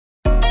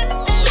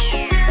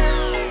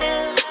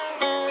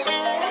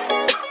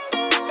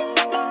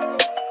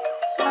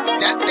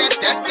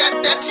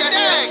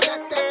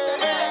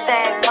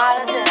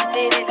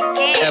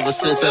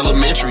Ever since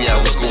elementary, I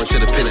was going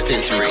to the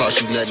penitentiary.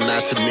 Cost you nothing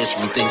not to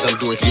mention me. Things I'm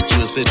doing get you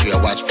a century.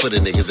 I watch for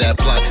the niggas that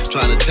plot,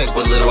 trying to take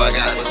what little I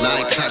got. Now I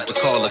ain't type to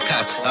call the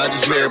cops. I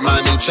just married my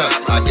new chop.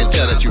 I can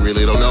tell that you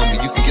really don't know me.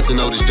 You can get to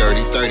know this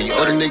dirty 30.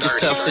 Other niggas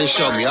tough, then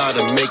show me. I ought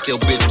to make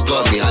your bitch blow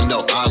me. I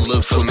know I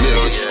look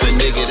familiar. The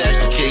nigga that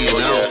can kill you.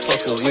 And I don't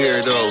fuck with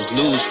weirdos.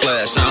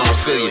 Newsflash, I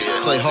don't feel you.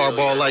 Play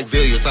hardball like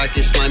billiards. I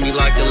can slime you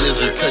like a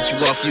lizard. Cut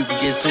you off, you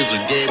can get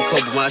scissored. Game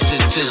Cobra, my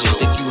shit chisel.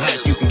 Think you hot,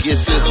 you can get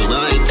sizzled.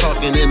 I ain't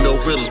talking in no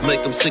riddles.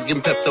 Make them sick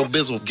and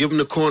Pepto-Bismol. Give them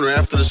the corner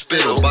after the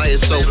spittle. Buy it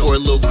so for a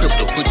little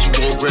crypto. Put you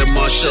on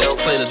Grandma Shell.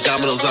 Play the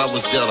dominoes I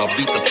was dealt. I'll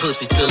beat the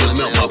pussy till it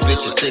melt. My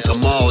bitches think I'm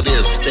all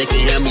theirs. They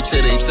can hand me to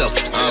themselves.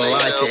 I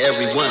lie to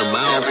every one of them.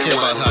 I don't care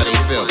about how they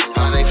feel.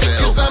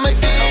 Cause I'm a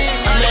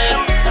demon.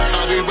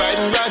 I'll be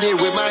riding round here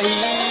with my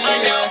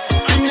heater.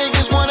 Them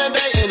niggas wanna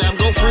die and I'm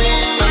gon'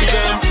 freeze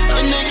them.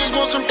 The niggas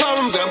want some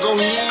problems, I'm gon'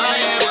 heat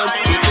them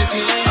with this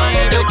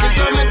heater. Cause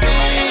I'm a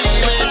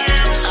demon.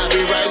 I'll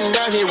be riding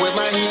round here with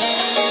my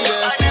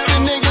heater.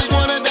 Them niggas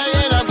wanna die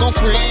and I'm gon'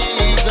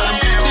 freeze them.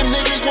 Them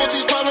niggas want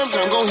these problems,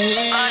 I'm gon'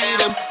 heat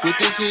them with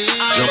this heater.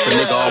 Jump a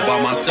nigga all by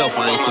myself.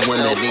 I ain't the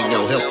one that need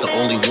no help. The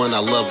only one I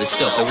love is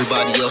self.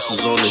 Everybody else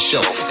was on the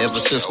shelf. Ever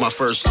since my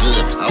first gun,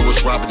 I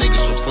was robbing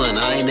niggas for fun.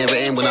 I ain't never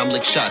aim when I'm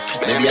lick shots.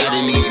 Maybe I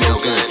didn't need no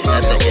gun.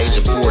 At the age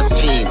of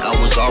 14, I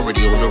was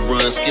already on the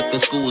run.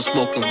 Skipping school and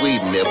smoking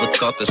weed. Never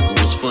thought that school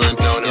was fun.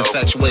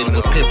 Infatuated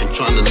with pimping,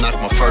 trying to knock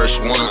my first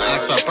one. I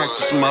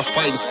practicing my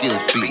fighting skills,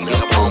 beating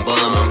up on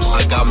bums.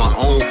 I got my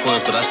own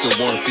funds, but I still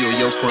wanna feel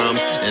your crumbs.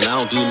 And I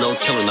don't do no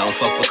telling, I don't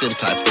fuck with them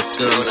type of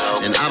scums.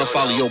 And I don't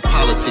follow your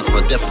politics,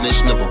 by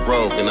definition of a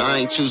rogue. And I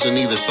ain't choosing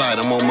either side,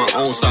 I'm on my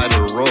own side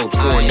of the road.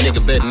 Foreign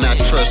nigga better not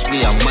trust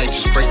me, I might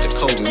just break the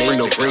code. And ain't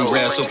no green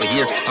grass over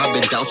here, I've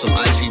been down some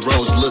icy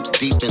roads. Look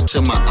deep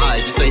into my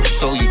eyes, this ain't the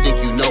soul you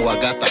think you know. I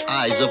got the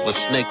eyes of a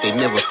snake, they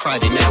never cry,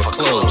 they never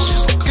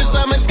close. Cause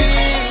I'm a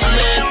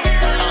demon.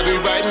 I'll be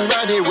riding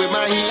round here with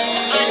my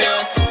heater.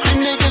 Them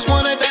niggas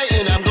wanna die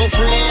and I'm gon'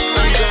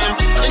 freeze them.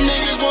 The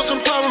niggas want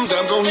some problems,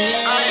 I'm gon' heat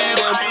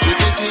them with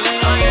this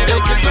heater.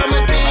 Cause I'm a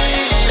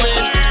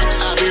demon.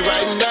 I'll be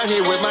riding round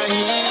here with my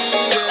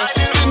heater.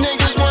 Them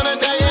niggas wanna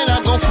die and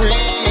I'm gon'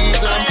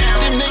 freeze them.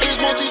 Them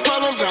niggas want these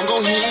problems, I'm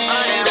gon'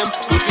 heat them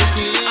with this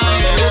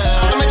heater.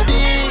 I'm a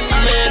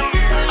demon.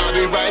 I'll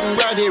be riding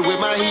round here with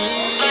my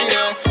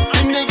heater.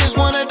 Them niggas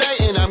wanna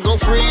die and I'm gon'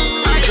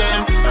 freeze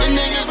them. Them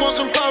niggas want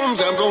some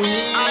problems, I'm gon'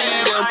 heat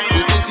them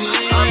with this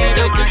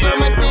heater. Cause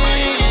I'm a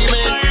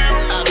demon.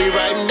 I'll be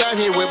riding round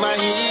here with my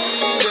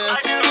heater.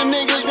 Them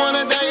niggas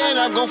wanna die and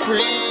I'm gon'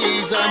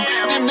 freeze them.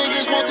 Them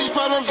niggas want these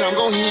problems, I'm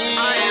gon'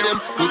 heat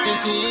them with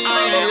this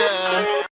heater.